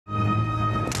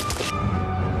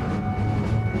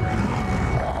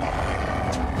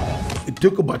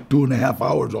took about 2.5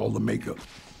 hours, all the makeup.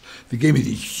 They gave me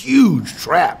these huge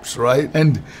traps, right?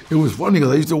 And it was funny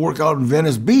because I used to work out in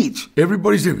Venice Beach.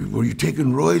 Everybody said, were you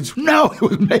taking roids? No, it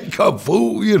was makeup,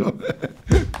 fool, you know.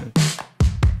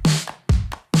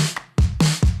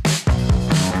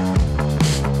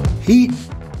 Heat.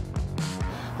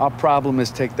 Our problem is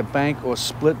take the bank or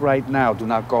split right now. Do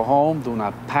not go home, do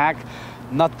not pack,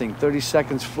 nothing. 30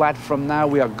 seconds flat from now,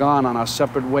 we are gone on our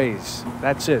separate ways.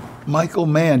 That's it. Michael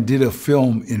Mann did a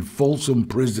film in Folsom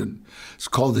Prison. It's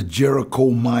called The Jericho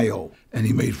Mayo. And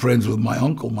he made friends with my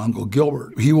Uncle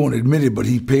Gilbert. He won't admit it, but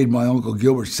he paid my Uncle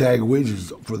Gilbert SAG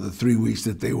wages for the 3 weeks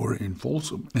that they were in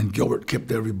Folsom. And Gilbert kept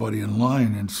everybody in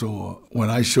line. And so when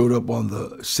I showed up on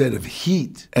the set of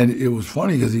Heat, and it was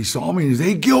funny because he saw me and he said,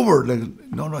 hey, Gilbert.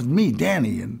 Like, no, it's me,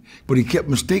 Danny. But he kept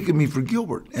mistaking me for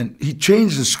Gilbert. And he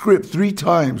changed the script 3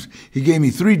 times. He gave me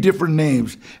 3 different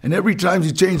names. And every time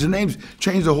he changed the names,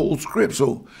 changed the whole script.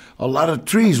 So a lot of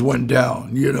trees went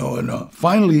down, you know. And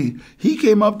finally, he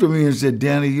came up to me and said,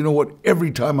 Danny, you know what? Every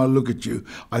time I look at you,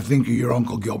 I think of your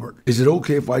Uncle Gilbert. Is it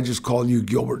okay if I just call you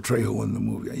Gilbert Trejo in the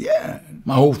movie? Yeah.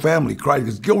 My whole family cried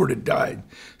because Gilbert had died.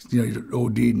 You know, he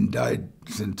OD'd and died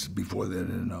since before then.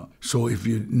 And so if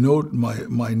you note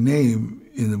my name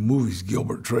in the movies,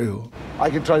 Gilbert Trejo. I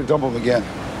can try to dump him again.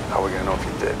 How are we gonna know if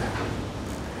you did?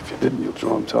 If you didn't, you'll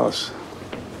draw him to us.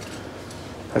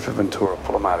 F. Ventura,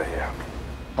 pull him out of here.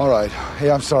 All right.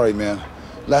 Hey, I'm sorry, man.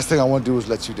 Last thing I want to do is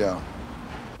let you down.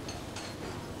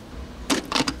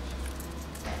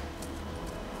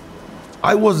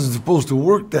 I wasn't supposed to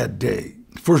work that day.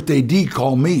 First AD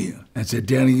called me and said,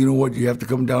 Danny, you know what? You have to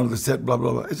come down to the set, blah,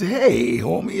 blah, blah. I said, hey,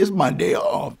 homie, it's my day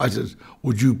off. I said,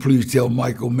 would you please tell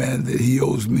Michael Mann that he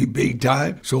owes me big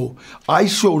time? So I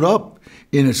showed up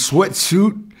in a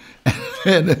sweatsuit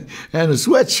and a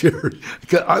sweatshirt.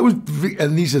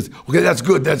 And he says, okay, that's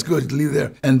good, leave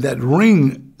there. And that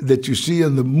ring that you see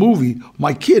in the movie,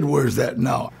 my kid wears that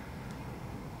now.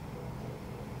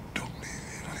 Don't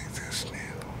leave it like this, Neil.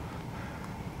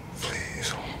 Please,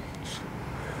 Holmes.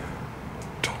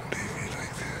 Don't leave it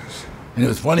like this. And it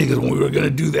was funny because when we were going to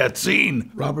do that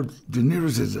scene, Robert De Niro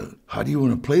says, how do you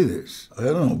want to play this? I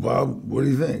don't know, Bob, what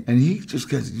do you think? And he just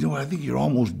goes, you know what, I think you're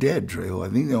almost dead, Trejo. I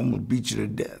think they almost beat you to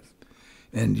death.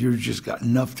 And you've just got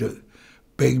enough to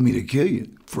beg me to kill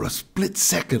you. For a split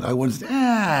second, I was,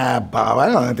 Bob,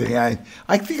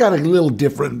 I think I'm a little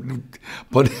different,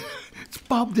 but it's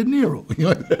Bob De Niro.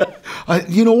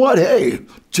 You know what, hey,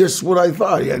 just what I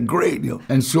thought, yeah, great. You know?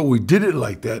 And so we did it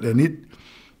like that, and it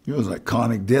was an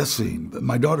iconic death scene. But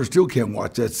my daughter still can't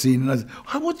watch that scene, and I said,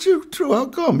 what's your true, how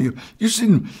come? You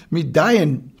seen me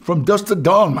dying from dusk to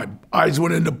dawn, my eyes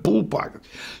went in the pool pocket.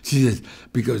 She says,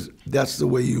 because that's the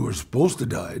way you were supposed to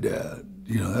die, Dad.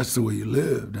 You know, that's the way you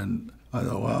lived. And I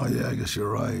thought, well, yeah, I guess you're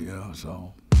right, you know,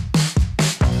 so.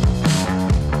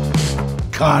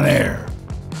 Con Air.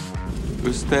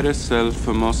 Usted es el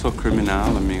famoso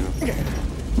criminal, amigo.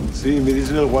 Sí, me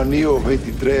dicen el Juanillo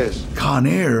 23. Con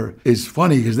Air is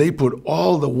funny because they put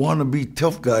all the wannabe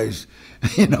tough guys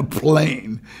in a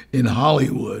plane in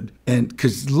Hollywood. And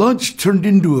because lunch turned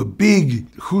into a big,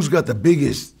 who's got the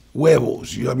biggest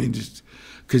huevos? You know what I mean? Just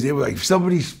because they were like, if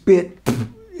somebody spit,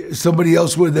 somebody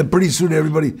else would, then pretty soon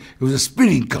everybody, it was a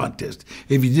spitting contest.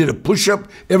 If you did a push-up,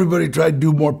 everybody tried to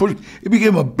do more push. It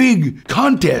became a big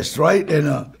contest, right?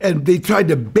 And they tried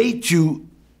to bait you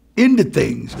into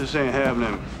things. This ain't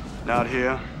happening. Not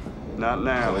here, not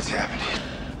now. What's happening?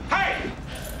 Hey!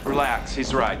 Relax,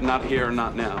 he's right. Not here,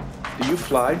 not now. Do you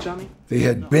fly, Johnny? They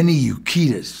had Benny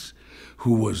Urquidez,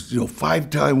 who was,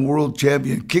 5-time world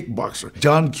champion kickboxer.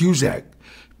 John Cusack.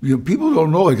 People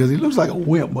don't know it because he looks like a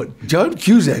wimp, but John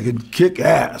Cusack can kick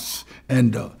ass,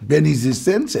 and Benny's his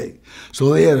sensei.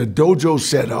 So they had a dojo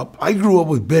set up. I grew up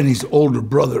with Benny's older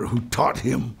brother who taught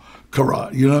him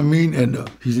karate, you know what I mean? And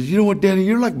he said, you know what, Danny,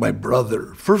 you're like my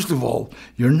brother. First of all,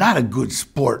 you're not a good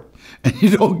sport, and you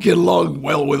don't get along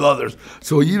well with others.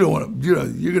 So you don't want to,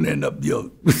 you're going to end up,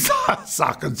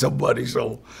 socking somebody,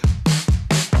 so.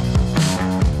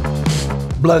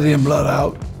 Blood in, blood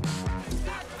out.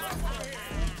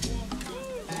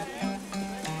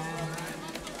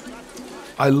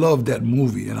 I loved that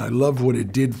movie, and I loved what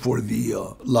it did for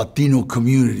the Latino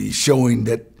community, showing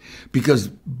that, because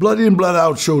Blood In, Blood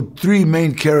Out showed 3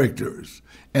 main characters,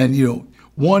 and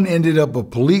one ended up a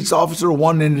police officer,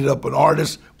 one ended up an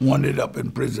artist, one ended up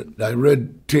in prison. I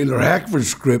read Taylor Hackford's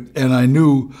script, and I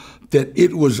knew that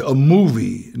it was a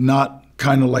movie, not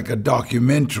kind of like a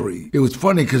documentary. It was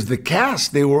funny because the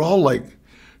cast, they were all like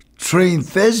trained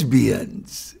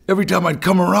thespians. Every time I'd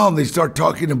come around, they start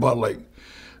talking about like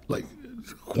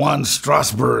Juan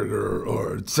Strasberg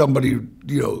or somebody,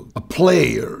 you know, a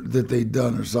play that they'd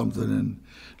done or something. And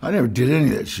I never did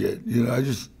any of that shit. You know, I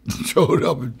just showed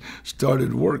up and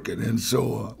started working. And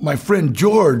so my friend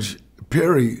George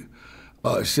Perry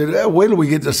said, wait till we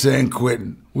get to San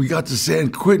Quentin. We got to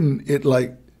San Quentin,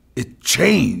 it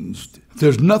changed.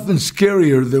 There's nothing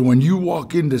scarier than when you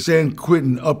walk into San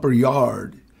Quentin Upper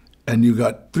Yard and you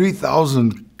got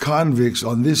 3,000 convicts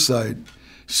on this side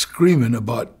screaming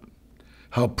about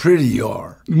how pretty you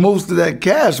are. Most of that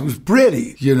cast was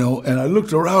pretty, you know, and I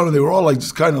looked around and they were all like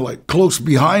just kind of like close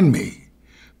behind me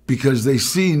because they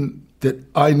seen that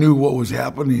I knew what was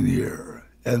happening here.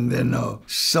 And then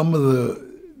some of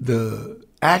the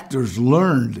actors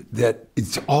learned that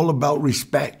it's all about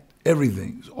respect.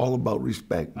 Everything's all about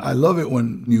respect. I love it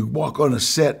when you walk on a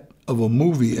set of a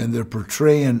movie and they're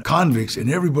portraying convicts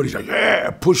and everybody's like,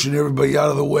 yeah, pushing everybody out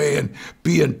of the way and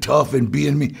being tough and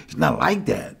being mean. It's not like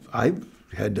that. I've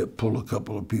had to pull a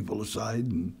couple of people aside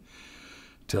and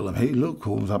tell them, hey, look,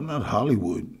 Holmes, I'm not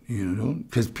Hollywood, you know?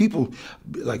 Because people,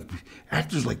 like,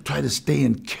 actors like try to stay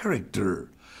in character.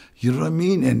 You know what I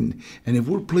mean? And if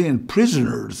we're playing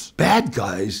prisoners, bad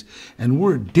guys, and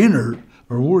we're at dinner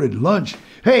or we're at lunch,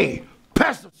 hey,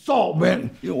 pass the salt,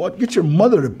 man. You know what? Get your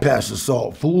mother to pass the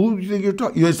salt, fool. Who do you think you're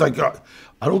talking? You know, it's like,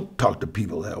 I don't talk to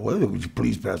people that way. Would you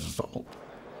please pass the salt?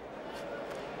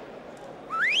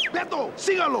 Beto,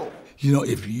 sígalo. You know,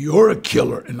 if you're a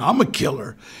killer and I'm a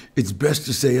killer, it's best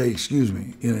to say, hey, excuse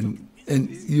me. And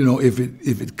you know, if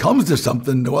it comes to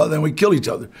something, well, then we kill each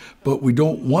other. But we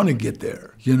don't want to get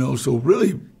there, you know. So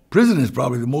really, prison is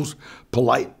probably the most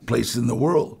polite place in the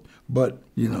world. But,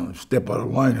 you know, step out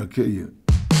of line, he'll kill you.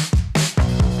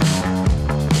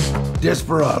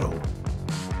 Desperado.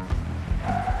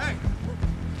 Hey.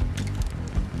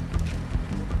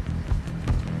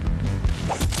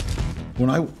 When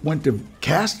I went to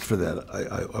cast for that,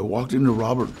 I walked into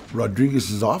Robert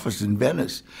Rodriguez's office in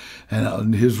Venice,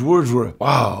 and his words were,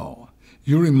 wow,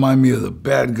 you remind me of the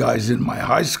bad guys in my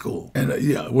high school. And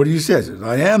yeah, what he says is,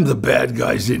 I am the bad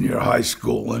guys in your high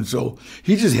school. And so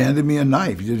he just handed me a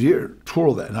knife. He said, here,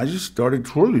 twirl that. And I just started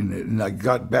twirling it. And I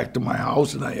got back to my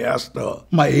house and I asked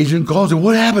my agent, called and said,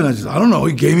 what happened? I said, I don't know,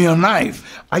 he gave me a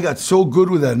knife. I got so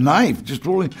good with that knife, just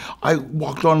twirling, I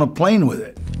walked on a plane with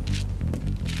it.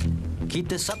 Keep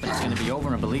this up and it's gonna be over,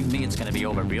 and believe me, it's gonna be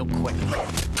over real quick.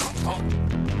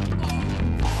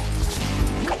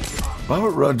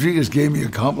 Robert Rodriguez gave me a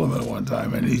compliment one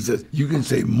time, and he said, you can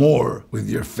say more with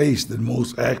your face than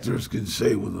most actors can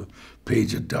say with a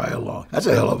page of dialogue. That's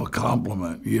a hell of a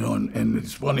compliment, you know, and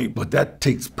it's funny, but that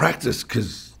takes practice,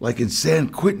 because like in San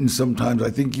Quentin sometimes,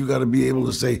 I think you got to be able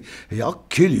to say, hey, I'll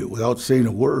kill you without saying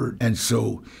a word. And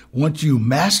so once you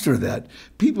master that,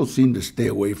 people seem to stay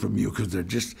away from you because they're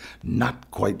just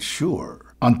not quite sure.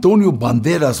 Antonio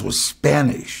Banderas was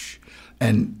Spanish,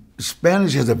 and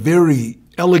Spanish has a very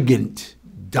elegant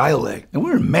dialect. And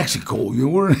we're in Mexico.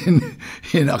 We're in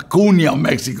Acuña,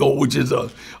 Mexico, which is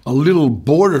a little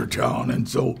border town. And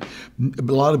so a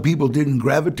lot of people didn't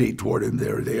gravitate toward him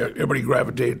there. Everybody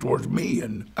gravitated towards me.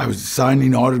 And I was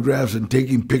signing autographs and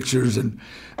taking pictures, and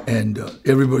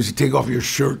everybody said, take off your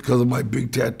shirt because of my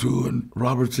big tattoo. And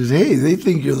Robert says, hey, they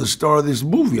think you're the star of this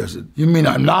movie. I said, you mean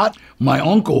I'm not? My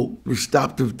uncle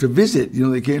stopped to visit. You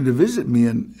know, they came to visit me,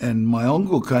 and my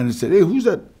uncle kind of said, hey, who's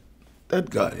that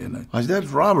guy? And I said, that's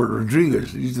Robert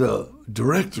Rodriguez. He's the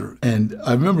director. And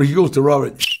I remember he goes to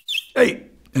Robert, hey,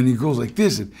 and he goes like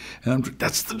this, and I'm,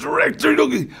 that's the director.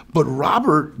 But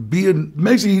Robert, being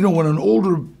Mexican, you know, when an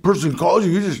older person calls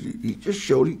you,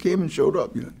 he came and showed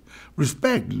up, you know,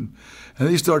 respect. And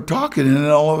they start talking, and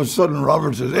then all of a sudden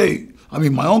Robert says, hey,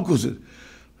 my uncle says,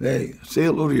 hey, say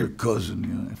hello to your cousin. You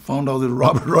know, I found out that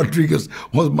Robert Rodriguez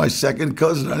was my second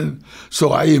cousin.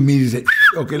 So I immediately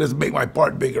said, okay, let's make my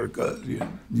part bigger, because, you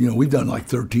know, we've done like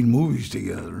 13 movies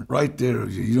together. Right there,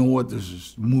 you know what, there's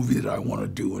this movie that I want to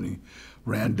do, and he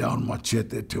ran down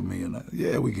Machete to me, and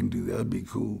yeah, we can do that, that'd be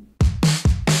cool.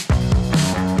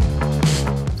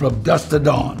 From Dusk to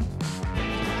Dawn.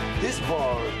 This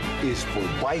bar is for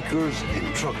bikers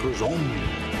and truckers only.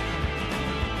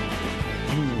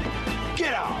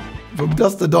 Get out! From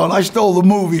Dusk to Dawn, I stole the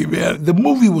movie, man. The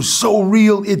movie was so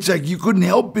real, it's like you couldn't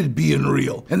help it being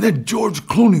real. And then George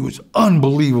Clooney was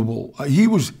unbelievable.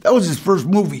 That was his first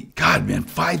movie. God, man,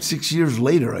 5-6 years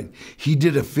later, he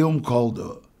did a film called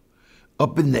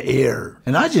Up in the Air.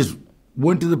 And I just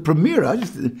went to the premiere.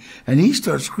 And he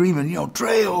starts screaming, you know,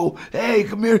 Trejo, hey,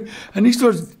 come here. And he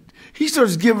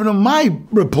starts giving him my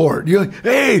report. You know,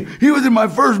 hey, he was in my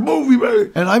first movie,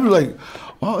 man. And I'm like,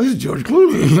 oh, this is George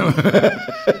Clooney.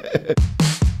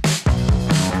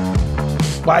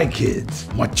 Spy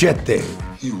Kids, Machete.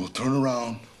 You will turn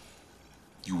around.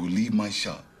 You will leave my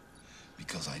shop.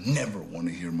 Because I never want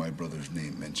to hear my brother's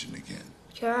name mentioned again.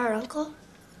 You're our uncle?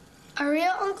 A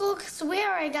real uncle? Because we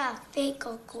already got a fake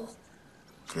uncle.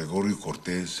 Gregorio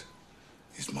Cortez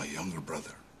is my younger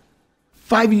brother.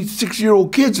 5 and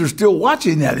 6-year-old kids are still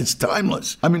watching that. It's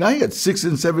timeless. I mean, I had 6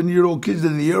 and 7-year-old kids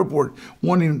in the airport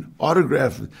wanting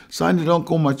autographs, signed it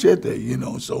Uncle Machete, you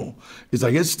know, so it's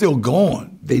like it's still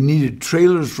going. They needed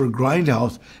trailers for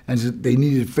Grindhouse, and they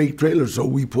needed fake trailers, so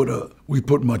we put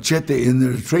Machete in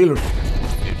their trailer.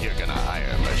 If you're gonna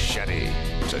hire Machete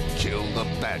to kill the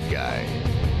bad guy,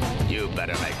 you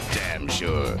better make damn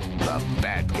sure the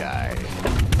bad guy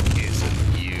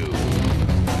isn't you.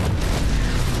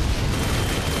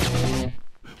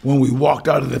 When we walked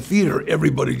out of the theater,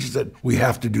 everybody just said, we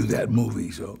have to do that movie.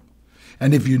 So,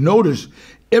 and if you notice,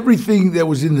 everything that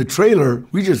was in the trailer,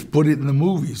 we just put it in the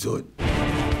movie. So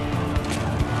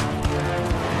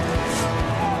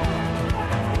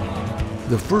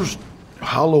the first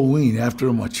Halloween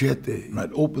after Machete,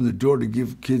 I'd open the door to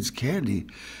give kids candy,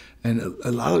 and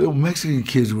a lot of little Mexican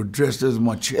kids were dressed as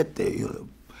Machete, you know,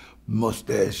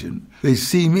 mustache, and they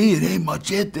see me and hey,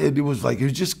 Machete. And it was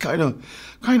just kind of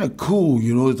cool,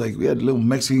 you know. It's like we had little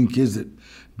Mexican kids that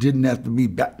didn't have to be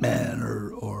Batman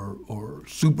or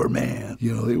Superman,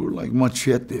 you know. They were like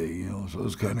Machete, you know. So it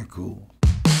was kind of cool.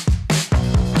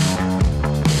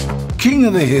 King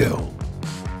of the Hill.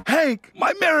 Hank,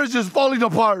 my marriage is falling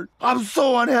apart. I'm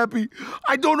so unhappy.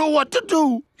 I don't know what to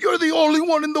do. You're the only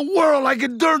one in the world I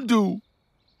can turn to.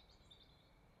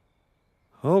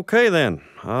 Okay, then.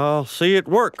 I'll see it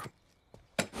work.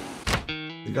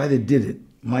 The guy that did it,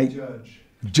 Mike.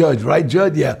 Judge, right?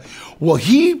 Judge, yeah. Well,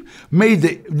 he made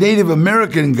the Native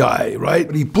American guy, right?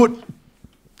 He put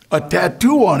a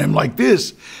tattoo on him like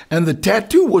this, and the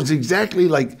tattoo was exactly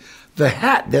like the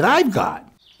hat that I've got.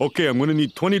 Okay, I'm gonna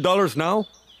need $20 now,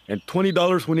 and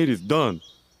 $20 when it is done,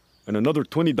 and another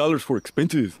 $20 for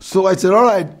expenses. So I said, all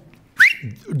right,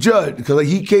 Judd, because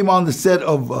he came on the set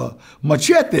of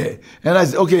Machete, and I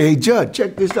said, okay, hey, Judd,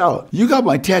 check this out. You got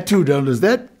my tattoo down. Does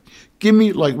that give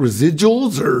me like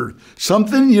residuals or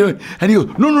something? You know? And he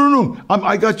goes, no,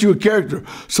 I got you a character.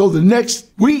 So the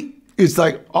next week, it's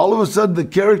like all of a sudden the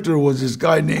character was this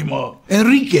guy named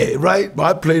Enrique, right?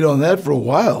 I played on that for a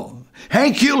while.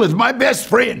 Hank Hill is my best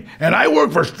friend, and I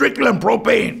work for Strickland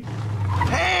Propane.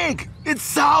 Hank, it's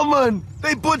salmon.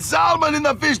 They put salmon in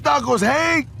the fish tacos,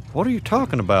 Hank. What are you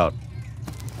talking about?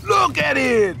 Look at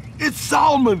it! It's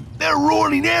salmon! They're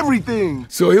ruining everything!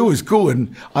 So it was cool,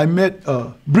 and I met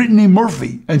Brittany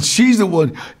Murphy, and she's the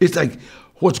one. It's like,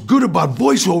 what's good about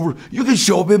voiceover, you can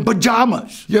show up in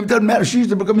pajamas. It doesn't matter. She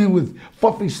used to come in with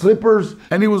fluffy slippers,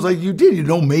 and he was like, you did, you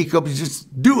no makeup, you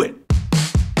just do it.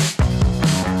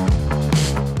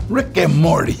 Rick and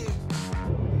Morty.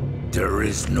 There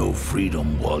is no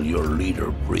freedom while your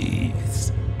leader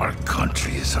breathes. Our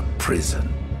country is a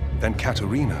prison. Then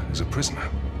Katerina is a prisoner.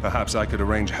 Perhaps I could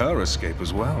arrange her escape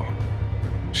as well.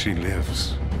 She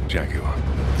lives, Jaguar.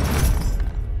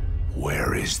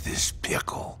 Where is this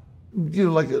pickle? You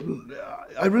know, like,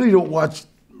 I really don't watch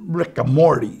Rick and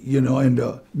Morty, you know, and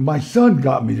my son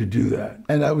got me to do that.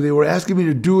 And they were asking me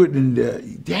to do it, and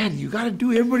Dad, you gotta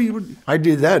do everybody. I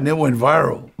did that, and it went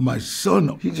viral. My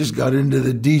son, he just got into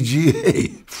the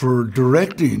DGA for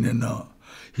directing, and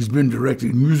he's been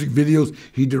directing music videos.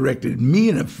 He directed me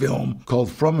in a film called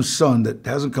From a Son that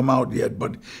hasn't come out yet,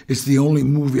 but it's the only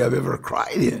movie I've ever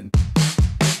cried in.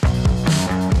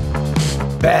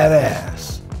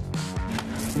 Badass.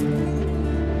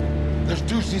 There's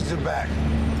 2 seats in the back.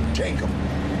 Take them,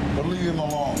 but leave him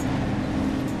alone.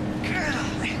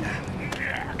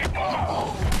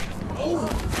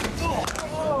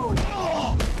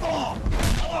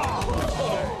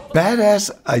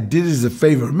 Badass, I did as a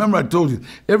favor. Remember I told you,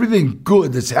 everything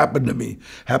good that's happened to me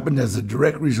happened as a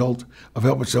direct result of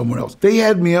helping someone else. They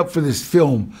had me up for this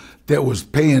film that was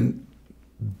paying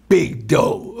big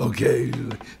dough, okay?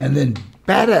 And then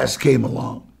Badass came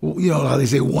along. Well, you know how they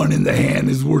say 1 in the hand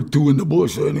is worth 2 in the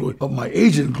bush. So anyway, but my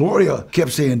agent, Gloria,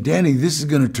 kept saying, Danny, this is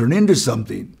gonna turn into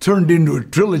something. Turned into a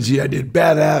trilogy. I did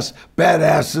Badass,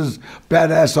 Badasses,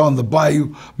 Badass on the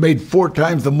Bayou, made 4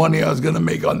 times the money I was gonna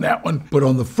make on that one. But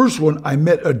on the first one, I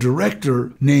met a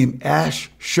director named Ash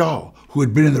Shaw, who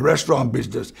had been in the restaurant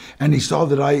business. And he saw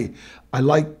that I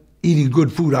like eating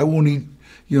good food. I won't eat,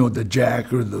 you know, the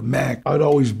Jack or the Mac. I'd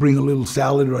always bring a little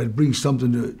salad, or I'd bring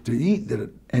something to eat.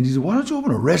 And he said, why don't you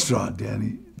open a restaurant,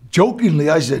 Danny? Jokingly,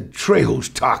 I said Trejo's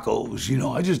Tacos. You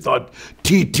know, I just thought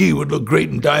TT would look great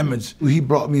in diamonds. He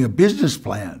brought me a business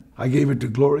plan. I gave it to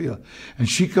Gloria, and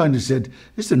she kind of said,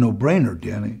 "This is a no-brainer,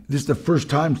 Danny. This is the first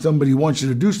time somebody wants you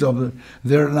to do something.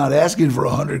 They're not asking for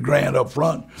 $100,000 up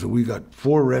front." So we got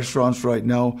 4 restaurants right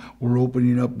now. We're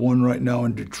opening up one right now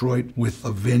in Detroit with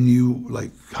a venue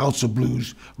like House of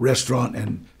Blues restaurant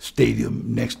and stadium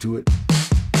next to it.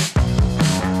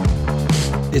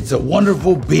 It's a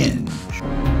wonderful binge.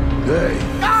 Hey,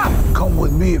 come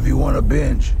with me if you want to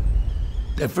binge.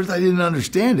 At first I didn't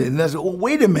understand it, and I said, "Oh,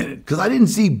 wait a minute," because I didn't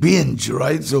see binge,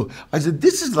 right? So I said,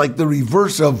 "This is like the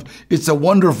reverse of It's a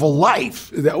Wonderful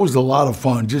Life." That was a lot of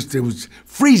fun. Just, it was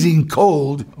freezing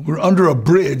cold. We're under a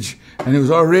bridge, and it was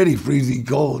already freezing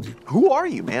cold. Who are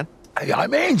you, man?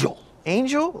 I'm Angel.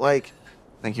 Angel? Like,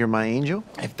 think you're my angel?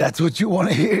 If that's what you want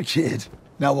to hear, kid.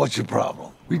 Now what's your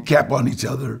problem? We'd cap on each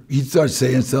other. He'd start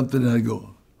saying something, and I'd go,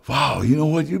 "Wow, you know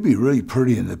what? You'd be really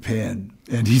pretty in the pen."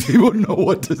 And he wouldn't know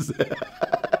what to say.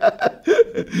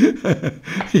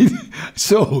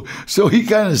 So he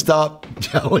kind of stopped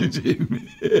challenging me.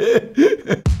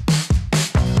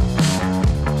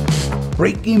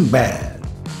 Breaking Bad.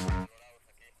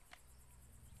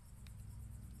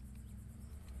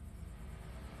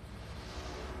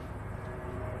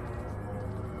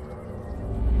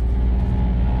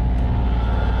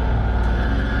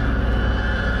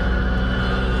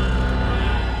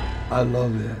 I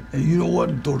love that. And you know what?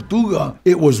 In Tortuga,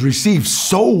 it was received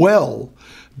so well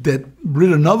that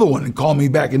writ another one and called me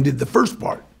back and did the first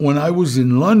part. When I was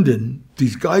in London,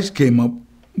 these guys came up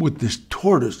with this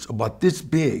tortoise about this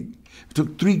big. It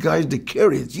took 3 guys to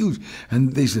carry it. It's huge.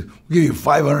 And they said, "We'll give you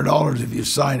 $500 if you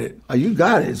sign it." You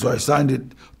got it. So I signed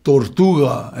it,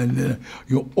 Tortuga, and then,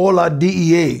 Hola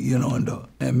DEA,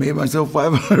 and made myself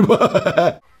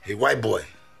 $500. Hey, white boy,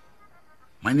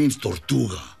 my name's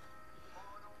Tortuga.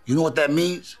 You know what that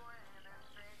means?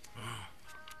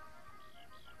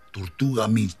 Tortuga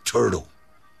means turtle.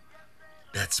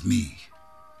 That's me.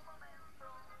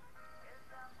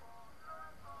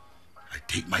 I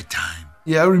take my time.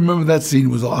 Yeah, I remember that scene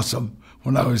was awesome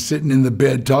when I was sitting in the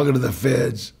bed talking to the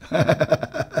feds.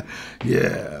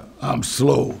 Yeah, I'm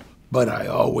slow, but I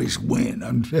always win.